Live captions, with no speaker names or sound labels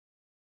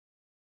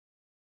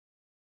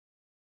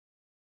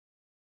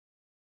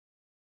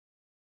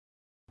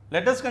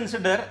let us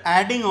consider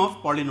adding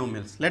of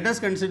polynomials. Let us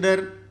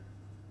consider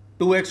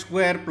 2x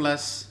square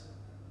plus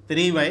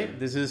 3y,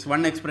 this is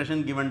one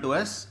expression given to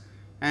us,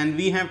 and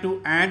we have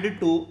to add it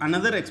to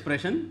another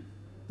expression,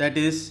 that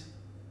is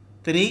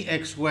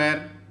 3x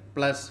square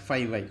plus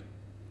 5y.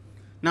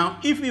 Now,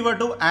 if we were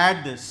to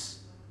add this,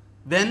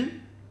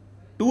 then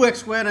 2x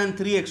square and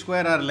 3x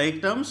square are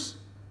like terms,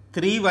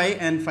 3y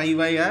and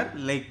 5y are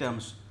like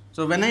terms.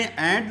 So, when I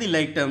add the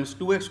like terms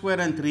 2x square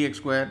and 3x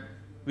square,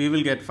 we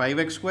will get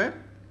 5x square,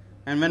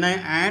 and when I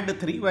add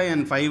 3y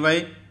and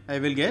 5y, I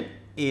will get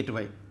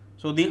 8y.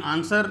 So, the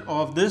answer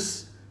of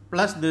this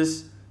plus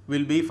this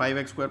will be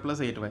 5x square plus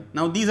 8y.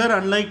 Now, these are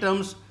unlike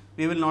terms,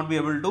 we will not be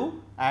able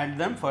to add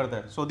them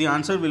further. So, the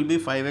answer will be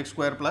 5x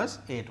square plus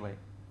 8y.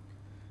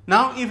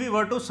 Now, if we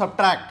were to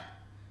subtract,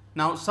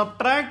 now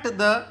subtract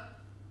the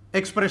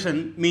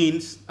expression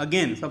means,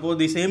 again suppose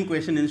the same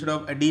question, instead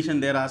of addition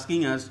they are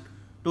asking us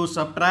to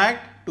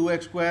subtract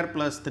 2x square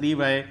plus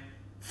 3y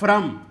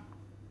from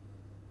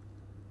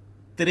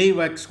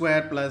 3x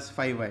square plus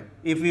 5y.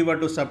 If we were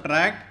to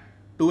subtract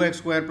 2x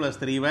square plus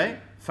 3y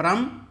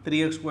from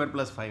 3x square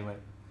plus 5y.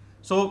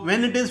 So,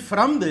 when it is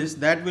from this,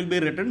 that will be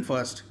written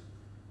first.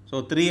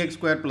 So, 3x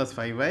square plus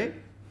 5y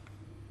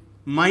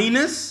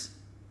minus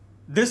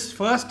this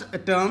first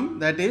term,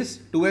 that is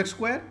 2x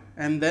square,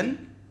 and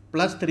then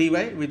plus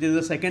 3y, which is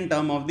the second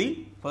term of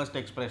the first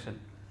expression.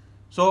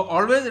 So,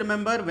 always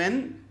remember,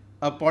 when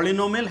a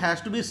polynomial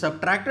has to be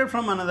subtracted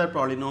from another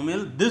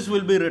polynomial, this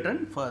will be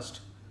written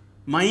first,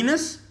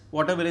 minus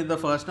whatever is the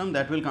first term,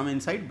 that will come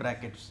inside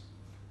brackets.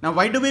 Now,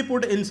 why do we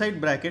put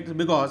inside brackets?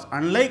 Because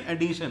unlike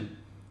addition,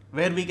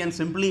 where we can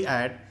simply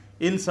add,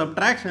 in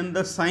subtraction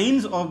the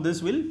signs of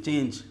this will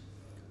change.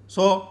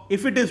 So,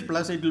 if it is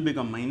plus, it will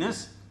become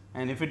minus,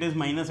 and if it is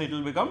minus, it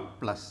will become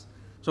plus.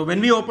 So, when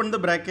we open the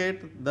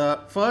bracket, the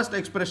first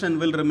expression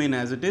will remain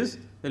as it is,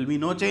 there will be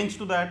no change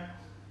to that.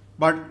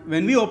 But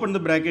when we open the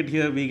bracket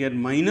here, we get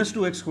minus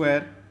 2x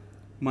square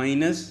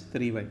minus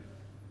 3y.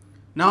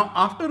 Now,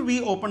 after we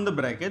open the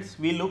brackets,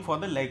 we look for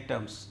the like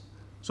terms.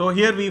 So,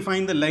 here we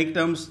find the like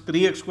terms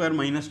 3x square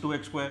minus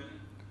 2x square.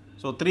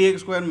 So,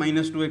 3x square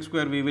minus 2x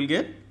square, we will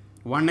get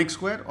 1x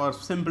square, or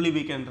simply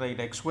we can write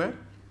x square,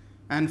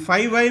 and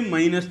 5y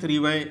minus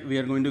 3y, we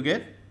are going to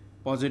get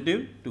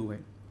positive 2y.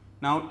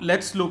 Now, let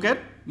us look at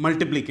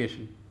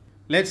multiplication.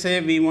 Let us say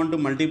we want to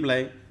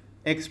multiply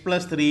x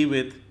plus 3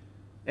 with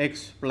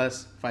x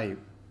plus 5.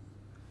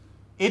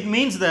 It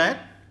means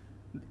that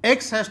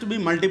x has to be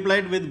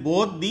multiplied with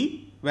both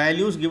the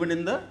values given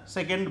in the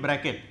second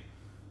bracket.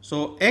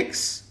 So,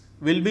 x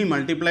will be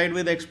multiplied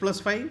with x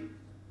plus 5,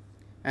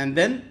 and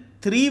then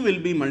 3 will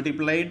be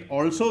multiplied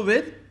also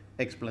with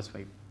x plus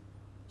 5.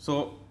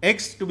 So,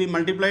 x to be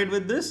multiplied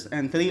with this,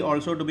 and 3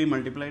 also to be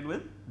multiplied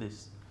with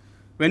this.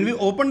 When we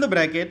open the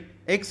bracket,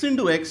 x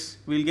into x,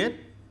 we will get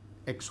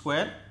x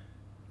square,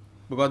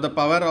 because the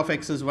power of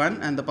x is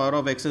 1 and the power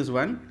of x is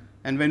 1,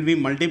 and when we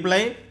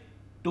multiply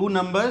two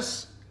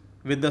numbers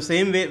with the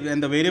same way, when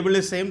the variable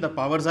is same, the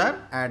powers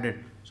are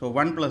added. So,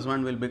 1 plus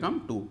 1 will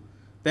become 2.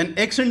 Then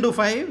x into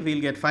 5, we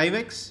will get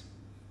 5x,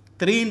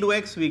 3 into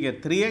x, we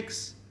get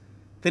 3x,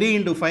 3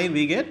 into 5,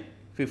 we get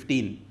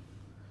 15.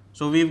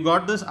 So, we have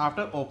got this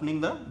after opening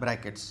the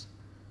brackets.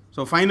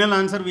 So, final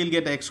answer we will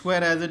get x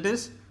square as it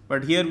is,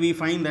 but here we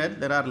find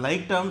that there are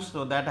like terms,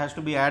 so that has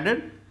to be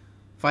added.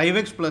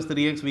 5x plus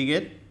 3x, we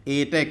get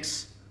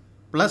 8x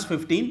plus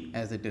 15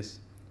 as it is.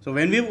 So,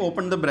 when we have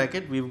opened the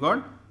bracket, we have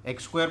got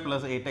x square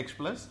plus 8x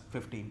plus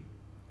 15.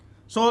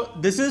 So,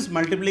 this is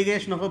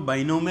multiplication of a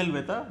binomial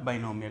with a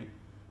binomial.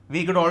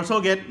 We could also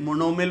get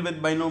monomial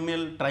with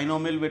binomial,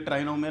 trinomial with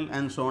trinomial,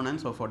 and so on and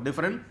so forth.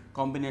 Different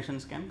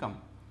combinations can come.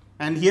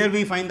 And here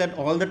we find that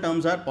all the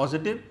terms are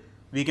positive.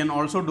 We can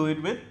also do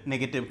it with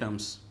negative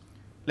terms.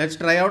 Let us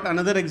try out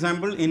another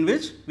example in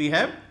which we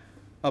have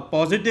a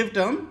positive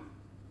term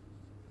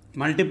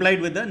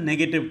multiplied with a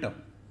negative term.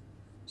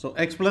 So,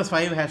 x plus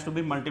 5 has to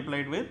be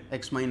multiplied with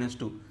x minus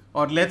 2,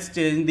 or let us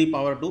change the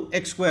power to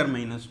x square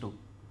minus 2.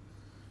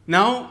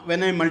 Now,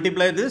 when I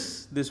multiply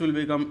this, this will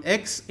become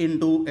x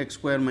into x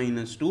square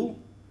minus 2,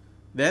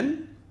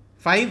 then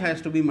 5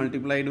 has to be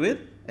multiplied with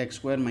x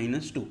square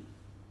minus 2.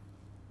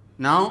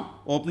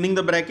 Now, opening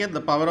the bracket,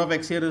 the power of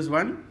x here is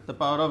 1, the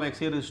power of x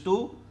here is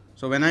 2.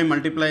 So, when I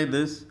multiply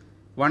this,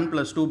 1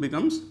 plus 2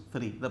 becomes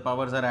 3, the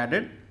powers are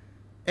added.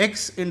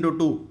 X into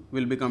 2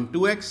 will become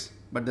 2x,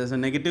 but there is a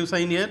negative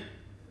sign here.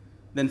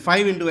 Then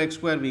 5 into x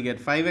square, we get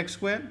 5x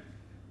square,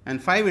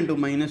 and 5 into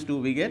minus 2,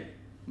 we get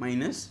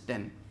minus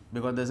 10.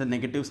 Because there is a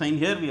negative sign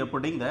here, we are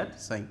putting that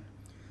sign.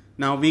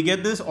 Now, we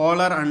get this, all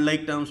are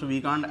unlike terms, so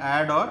we can't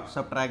add or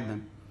subtract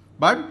them.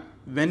 But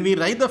when we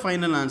write the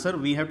final answer,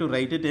 we have to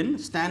write it in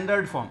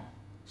standard form.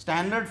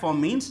 Standard form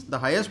means the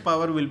highest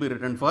power will be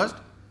written first,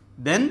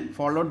 then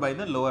followed by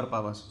the lower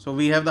powers. So,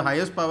 we have the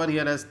highest power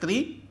here as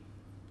 3,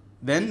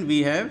 then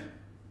we have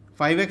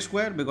 5x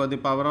square because the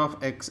power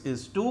of x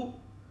is 2,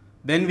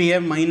 then we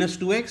have minus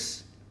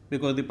 2x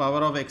because the power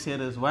of x here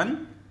is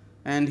 1,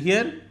 and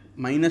here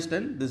minus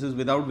 10, this is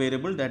without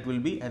variable, that will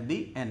be at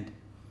the end.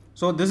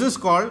 So, this is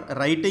called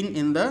writing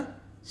in the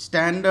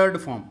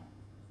standard form.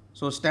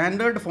 So,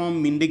 standard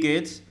form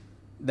indicates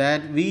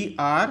that we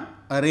are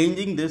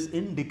arranging this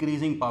in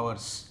decreasing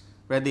powers,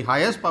 where the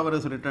highest power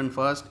is written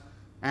first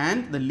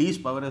and the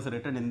least power is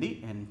written in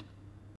the end.